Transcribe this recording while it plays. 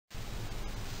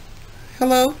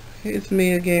Hello, it's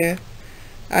me again.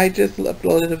 I just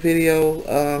uploaded a video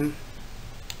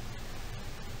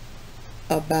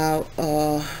about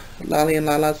Lolly and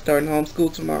Lala starting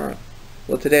homeschool tomorrow.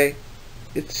 Well, today.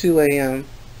 It's 2 a.m.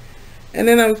 And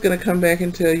then I was going to come back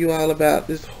and tell you all about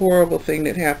this horrible thing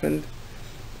that happened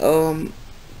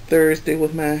Thursday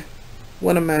with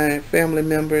one of my family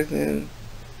members, and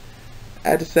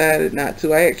I decided not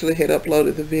to. I actually had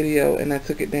uploaded the video and I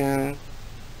took it down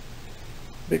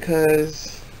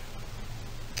because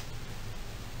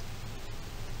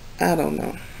I don't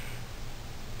know.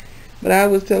 But I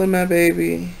was telling my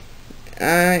baby,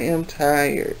 I am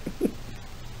tired.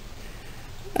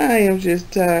 I am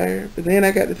just tired. But then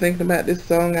I got to thinking about this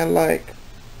song I like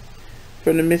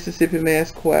from the Mississippi Mass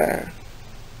Choir.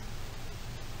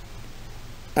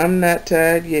 I'm not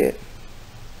tired yet.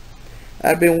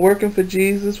 I've been working for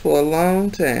Jesus for a long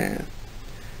time.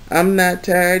 I'm not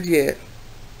tired yet.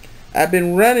 I've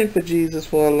been running for Jesus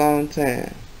for a long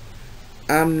time.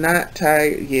 I'm not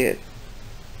tired yet.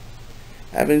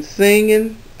 I've been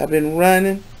singing, I've been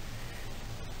running,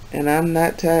 and I'm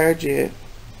not tired yet.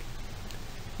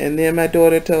 And then my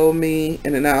daughter told me,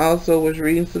 and then I also was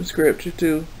reading some scripture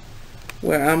too,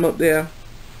 where I'm up there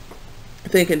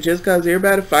thinking just because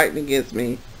everybody fighting against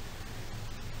me,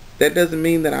 that doesn't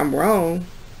mean that I'm wrong.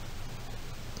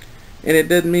 And it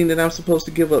doesn't mean that I'm supposed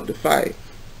to give up the fight.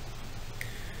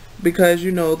 Because,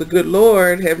 you know, the good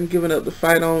Lord haven't given up the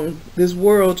fight on this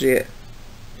world yet.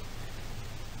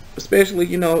 Especially,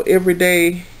 you know, every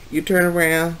day you turn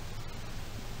around,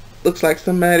 looks like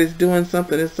somebody's doing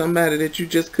something to somebody that you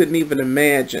just couldn't even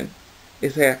imagine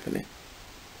is happening.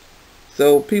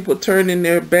 So people turning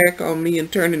their back on me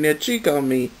and turning their cheek on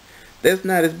me, that's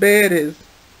not as bad as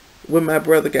when my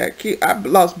brother got killed. I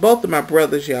lost both of my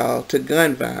brothers, y'all, to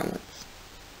gun violence.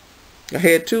 I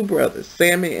had two brothers,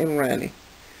 Sammy and Ronnie.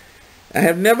 I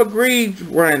have never grieved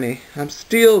Ronnie. I'm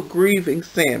still grieving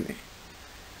Sammy.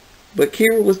 But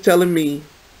Kira was telling me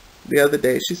the other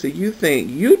day, she said, you think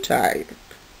you tired?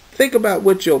 Think about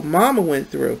what your mama went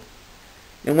through.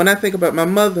 And when I think about my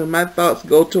mother, my thoughts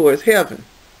go towards heaven.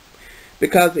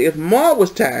 Because if Ma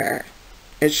was tired,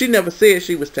 and she never said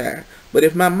she was tired, but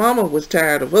if my mama was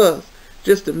tired of us,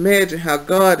 just imagine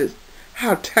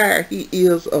how tired he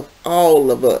is of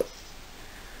all of us.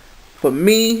 For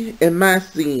me and my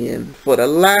sin, for the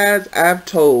lies I've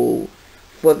told,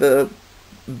 for the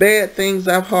bad things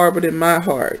I've harbored in my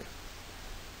heart.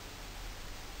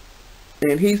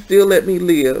 And he still let me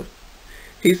live.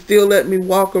 He still let me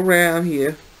walk around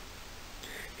here.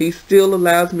 He still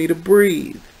allows me to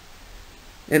breathe.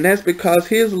 And that's because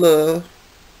his love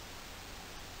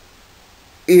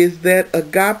is that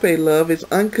agape love is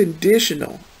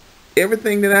unconditional.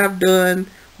 Everything that I've done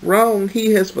wrong,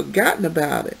 he has forgotten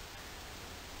about it.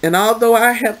 And although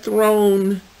I have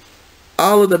thrown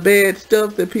all of the bad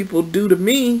stuff that people do to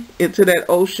me into that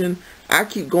ocean, I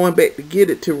keep going back to get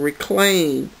it, to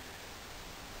reclaim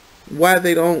why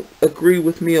they don't agree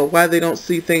with me or why they don't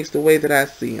see things the way that I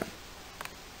see them.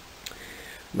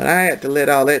 But I had to let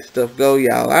all that stuff go,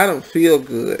 y'all. I don't feel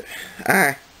good.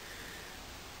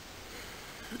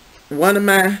 One of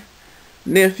my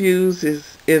nephews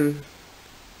is in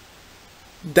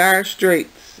dire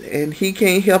straits and he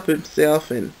can't help himself,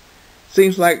 and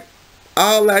seems like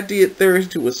all I did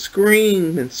Thursday was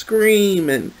scream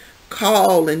and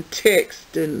call and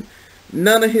text, and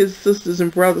none of his sisters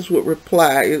and brothers would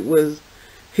reply. It was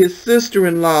his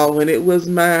sister-in-law, and it was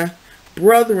my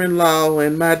brother-in-law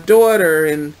and my daughter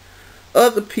and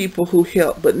other people who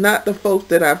helped, but not the folks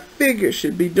that I figured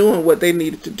should be doing what they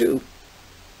needed to do.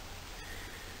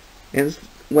 And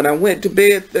when I went to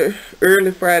bed the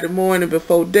early Friday morning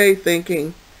before day,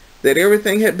 thinking that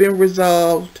everything had been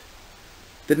resolved,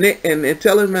 and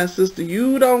telling my sister,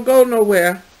 you don't go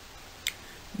nowhere.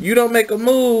 You don't make a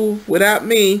move without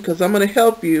me, because I'm going to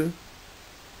help you.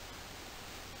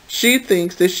 She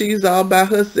thinks that she's all by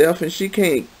herself and she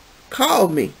can't call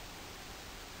me.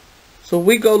 So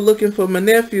we go looking for my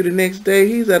nephew the next day.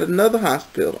 He's at another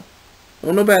hospital.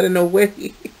 Don't nobody know where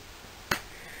he is.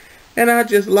 And I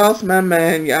just lost my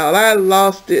mind, y'all. I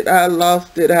lost it. I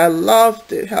lost it. I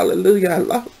lost it. Hallelujah, I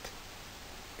lost it.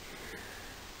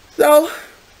 So,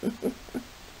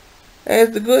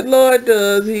 as the good Lord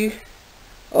does, he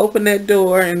opened that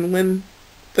door, and when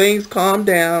things calmed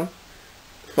down,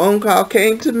 phone call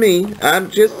came to me. I'm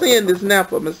just saying this now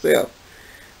for myself.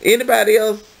 Anybody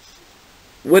else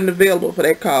wasn't available for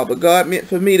that call, but God meant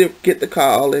for me to get the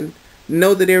call and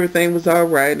know that everything was all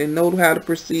right and know how to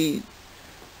proceed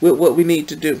with what we need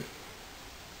to do.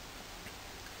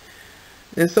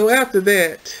 And so after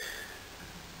that,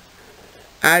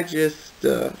 I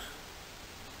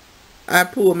I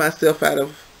pull myself out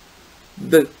of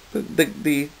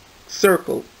the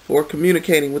circle for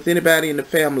communicating with anybody in the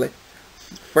family.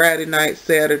 Friday night,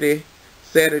 Saturday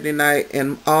night,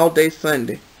 and all day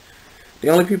Sunday. The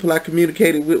only people I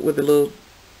communicated with were the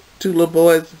two little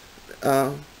boys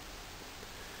that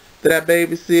I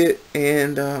babysit,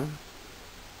 and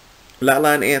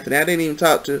Lala and Anthony. I didn't even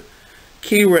talk to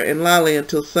Kira and Lolly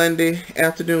until Sunday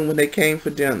afternoon when they came for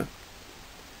dinner.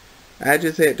 I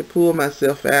just had to pull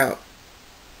myself out.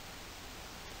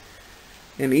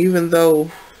 And even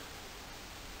though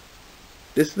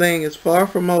this thing is far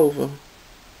from over,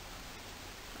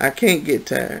 I can't get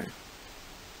tired.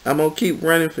 I'm going to keep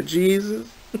running for Jesus.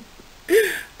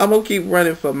 I'm going to keep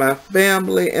running for my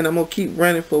family, and I'm going to keep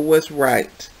running for what's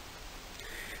right.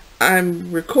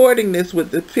 I'm recording this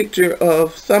with the picture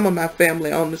of some of my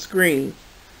family on the screen.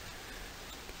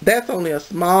 That's only a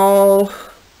small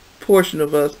portion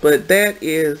of us, but that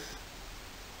is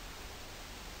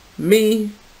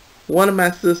me, one of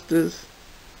my sisters,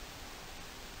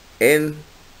 and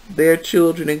their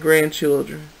children and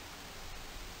grandchildren.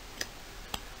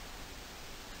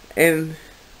 And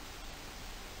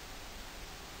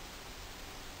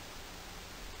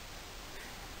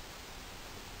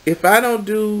if I don't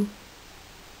do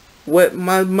what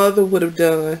my mother would have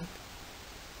done,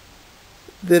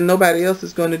 then nobody else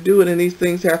is going to do it, and these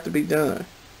things have to be done.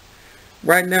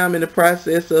 Right now I'm in the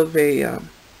process of a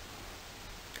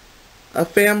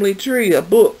family tree, a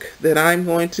book that I'm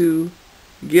going to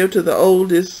give to the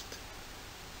oldest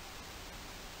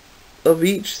of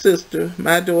each sister,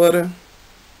 my daughter,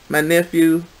 my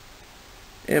nephew,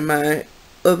 and my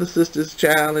other sister's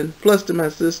child, and plus to my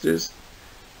sisters,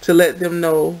 to let them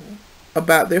know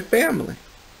about their family.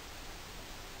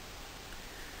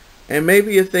 And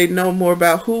maybe if they know more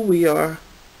about who we are,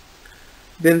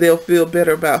 then they'll feel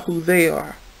better about who they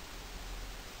are.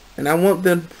 And I want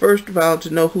them, first of all,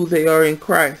 to know who they are in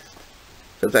Christ,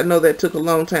 because I know that took a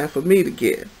long time for me to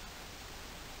get.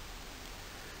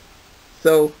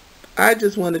 So I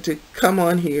just wanted to come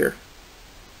on here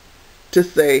to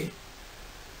say,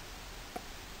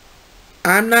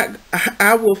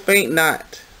 I will faint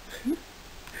not.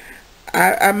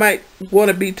 I might want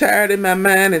to be tired in my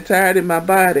mind and tired in my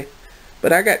body,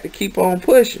 but I got to keep on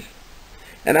pushing.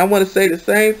 And I want to say the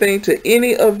same thing to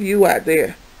any of you out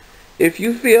there. If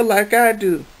you feel like I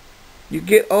do, you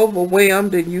get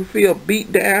overwhelmed and you feel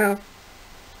beat down,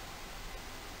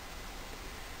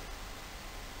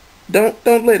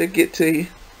 don't let it get to you.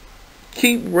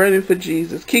 Keep running for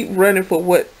Jesus. Keep running for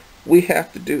what we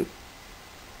have to do.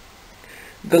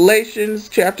 Galatians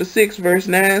chapter 6 verse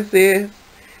 9 says,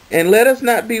 "And let us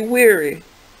not be weary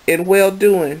in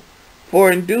well-doing,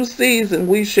 for in due season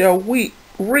we shall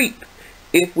reap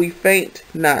if we faint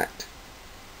not."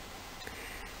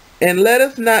 And let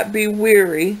us not be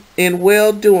weary in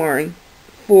well-doing,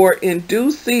 for in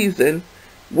due season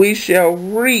we shall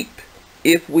reap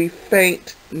if we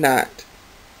faint not.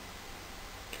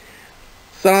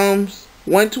 Psalms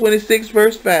 126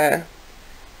 verse 5,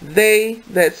 "They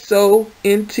that sow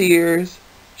in tears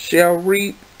shall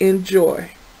reap in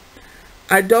joy."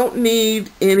 I don't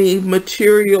need any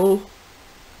material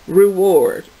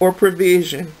reward or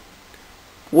provision.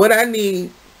 What I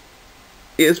need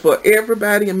is for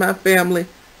everybody in my family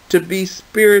to be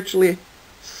spiritually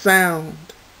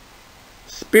sound,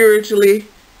 spiritually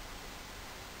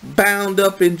bound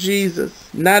up in Jesus,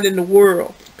 not in the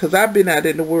world. Because I've been out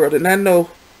in the world and I know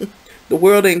the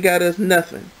world ain't got us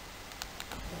nothing.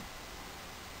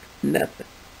 Nothing.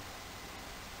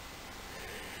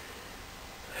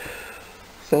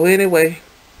 So anyway,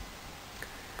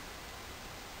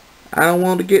 I don't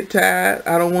want to get tired.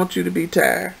 I don't want you to be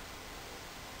tired.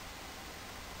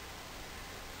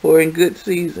 For in good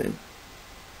season,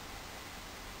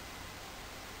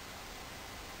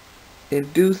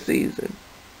 in due season,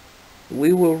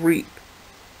 we will reap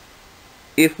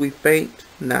if we faint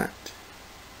not.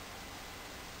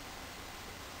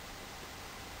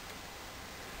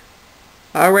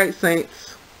 All right,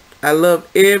 saints. I love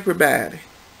everybody.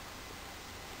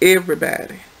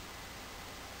 Everybody.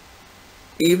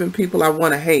 Even people I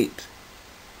want to hate.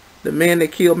 The man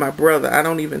that killed my brother, I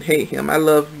don't even hate him. I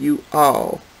love you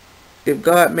all. If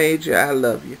God made you, I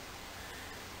love you.